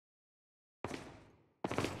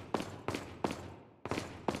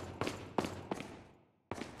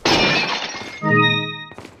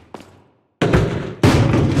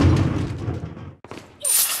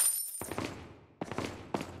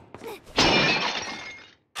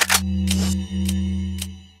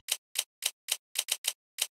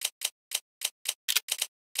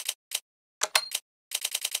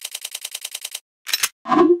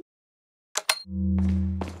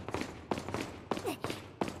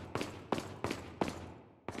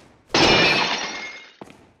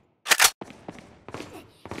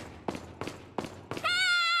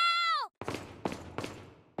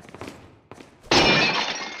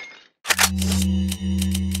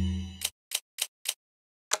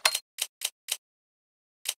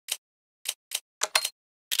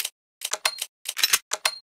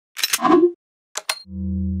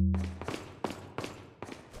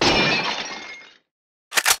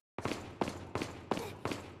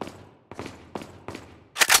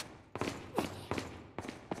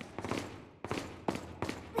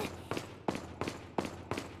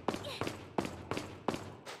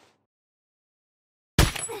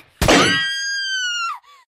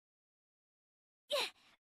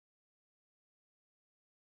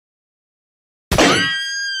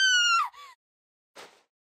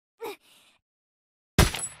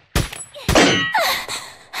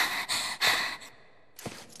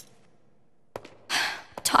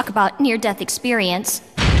Talk about near-death experience.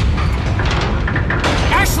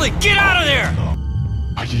 Ashley, get out of there!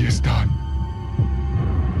 Allí están.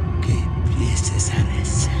 Que empieces a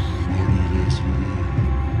rezar. Morirás,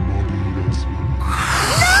 morirás.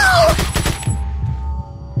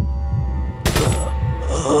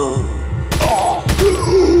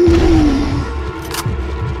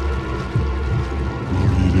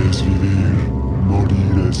 Morirás vivir,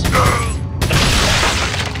 morirás.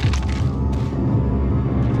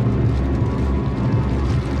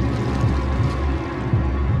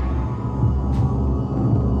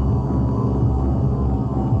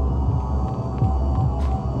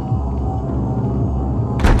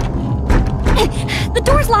 The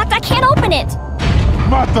door's locked, I can't open it!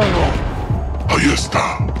 ¡Mátalo! Ahí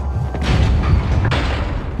está.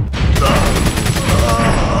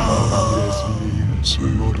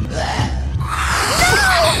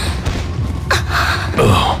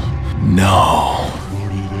 Oh, no.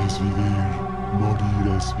 Morirás vivir,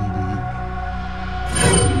 morirás vivir.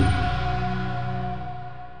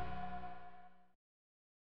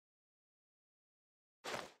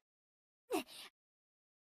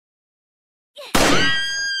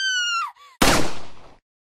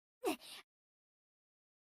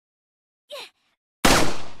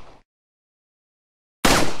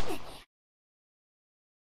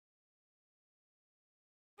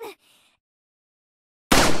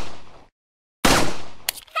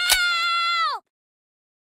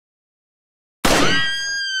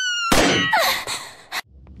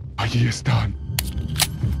 Allí están.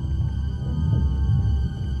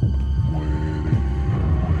 Muere,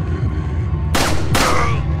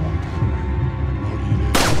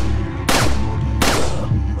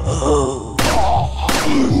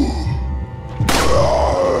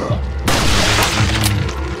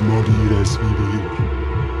 morirás vivir.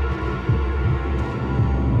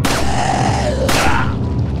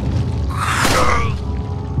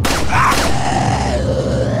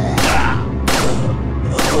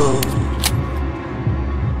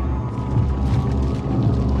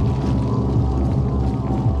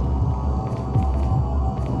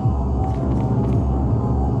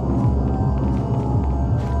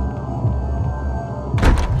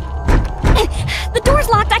 The door's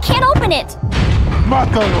locked, I can't open it!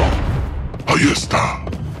 ¡Mátalo! Ahí está.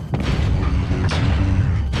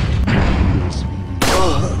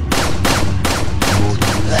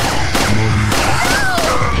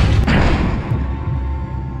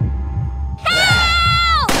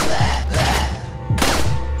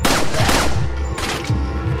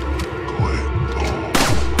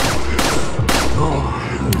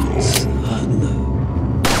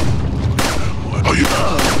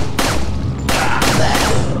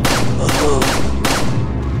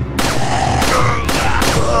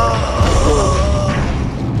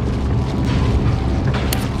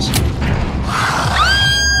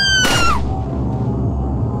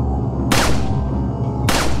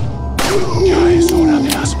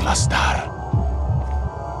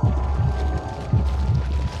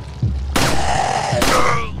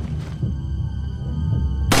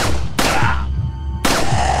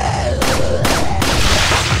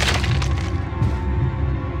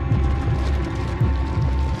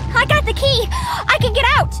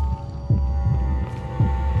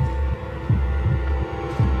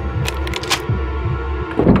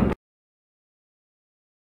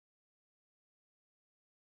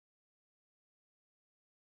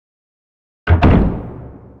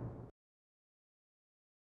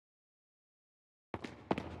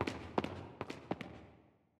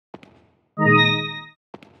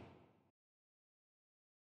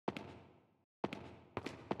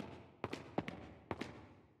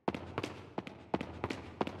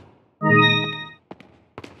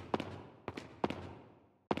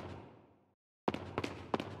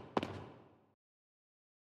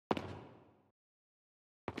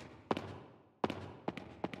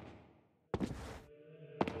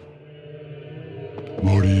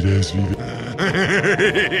 Morires vivir.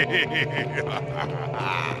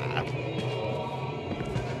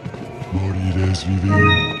 Morires vivir.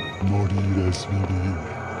 Morires vivir.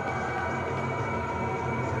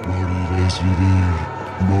 Morires vivir.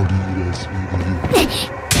 Morires vivir.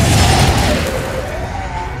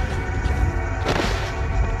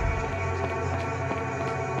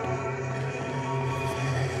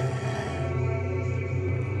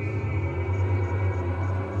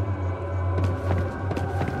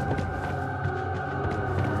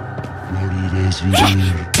 Morires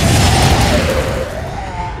vivir.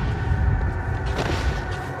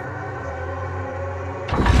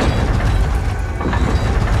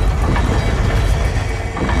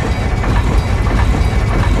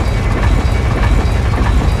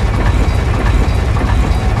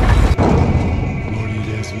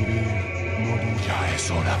 Morires vivir. Morir. Ya es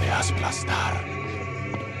hora de aplastar.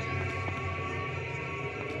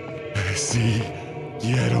 Sí,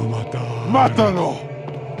 quiero matar. ¡Mátalo!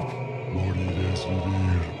 Morires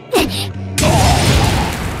vivir.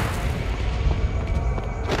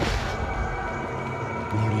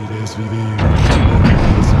 Morires vivir.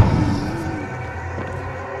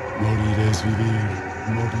 Morires vivir.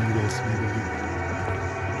 Morires vivir.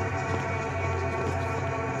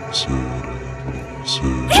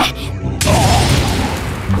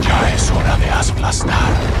 Ya es hora de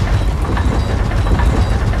aplastar.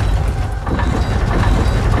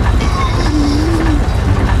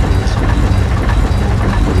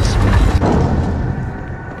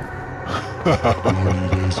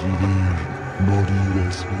 Morires vivir.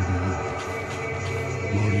 Morires vivir.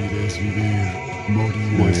 Morires vivir.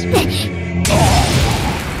 Morires vivir.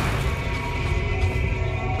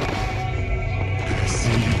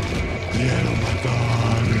 Sí, quiero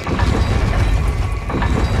matar.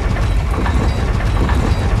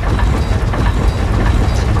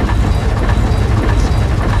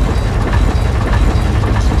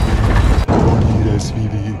 Morires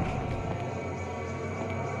vivir.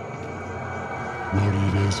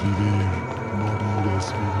 Morires vivir. Morires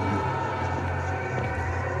vivir.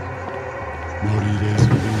 Morires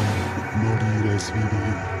vivir. Morires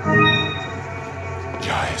vivir.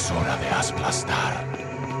 Ya es hora de aplastar.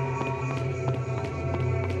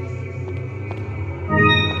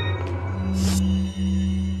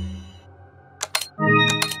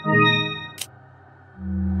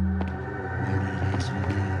 Morires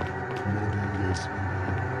vivir. Morires vivir.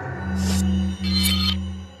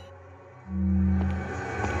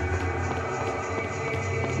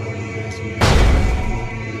 Morires vivir.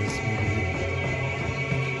 Morires vivir.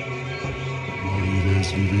 Morires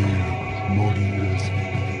vivir. Morires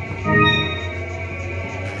vivir.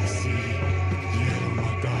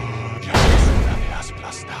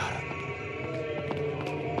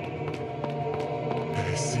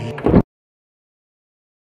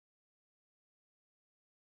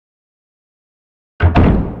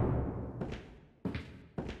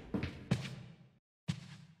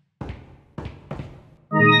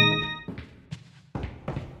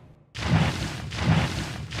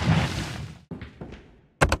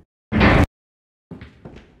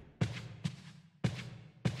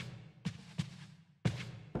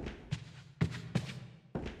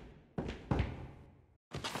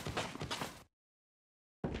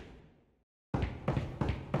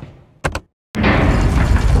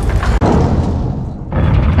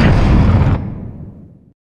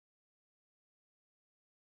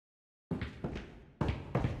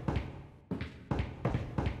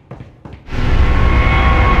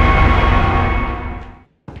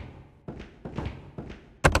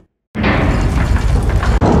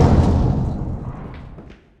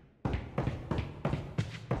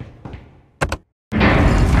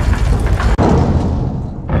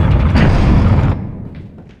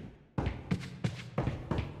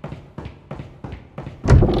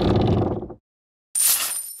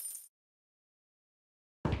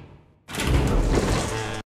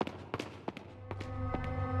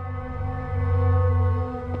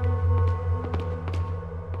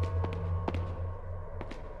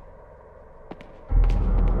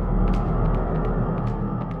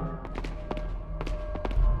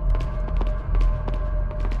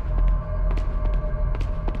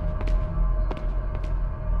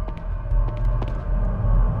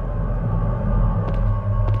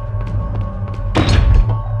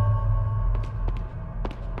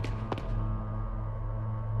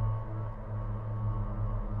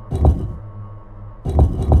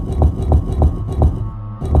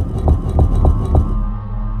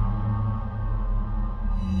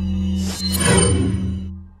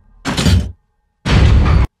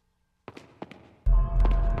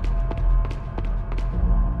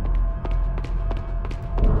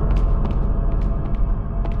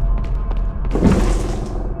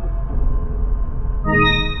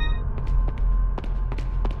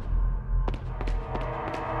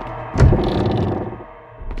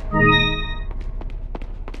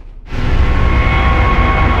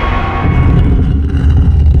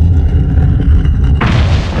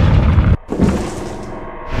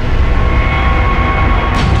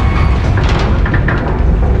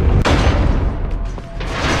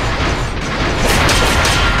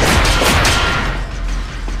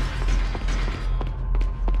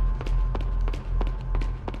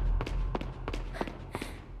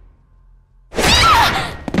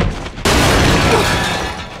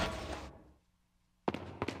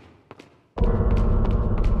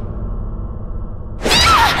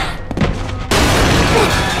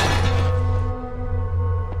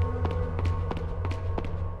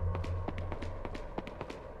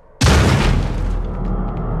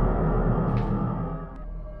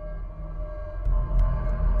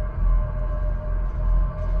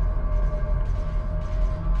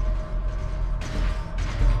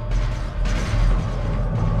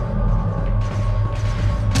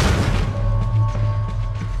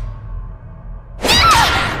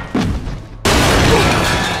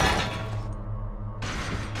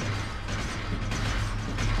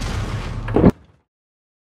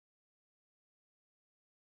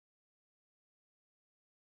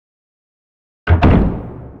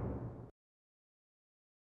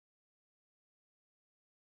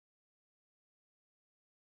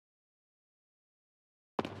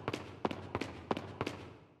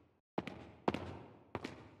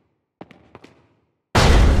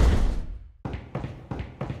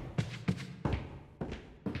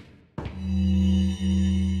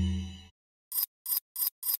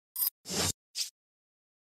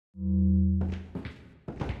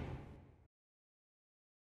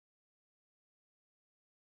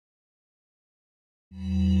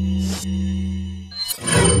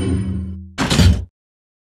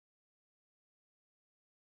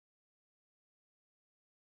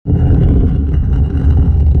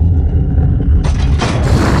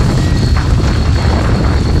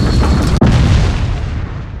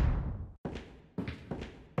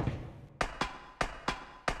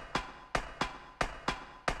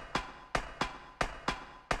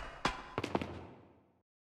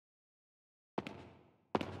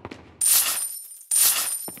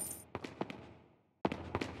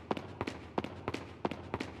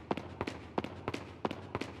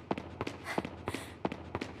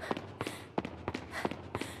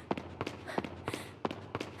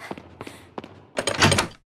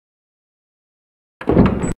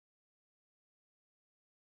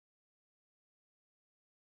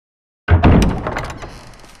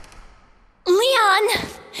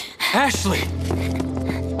 Ashley!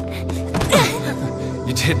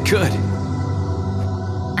 You did good.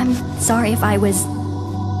 I'm sorry if I was...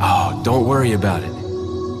 Oh, don't worry about it.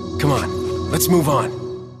 Come on, let's move on.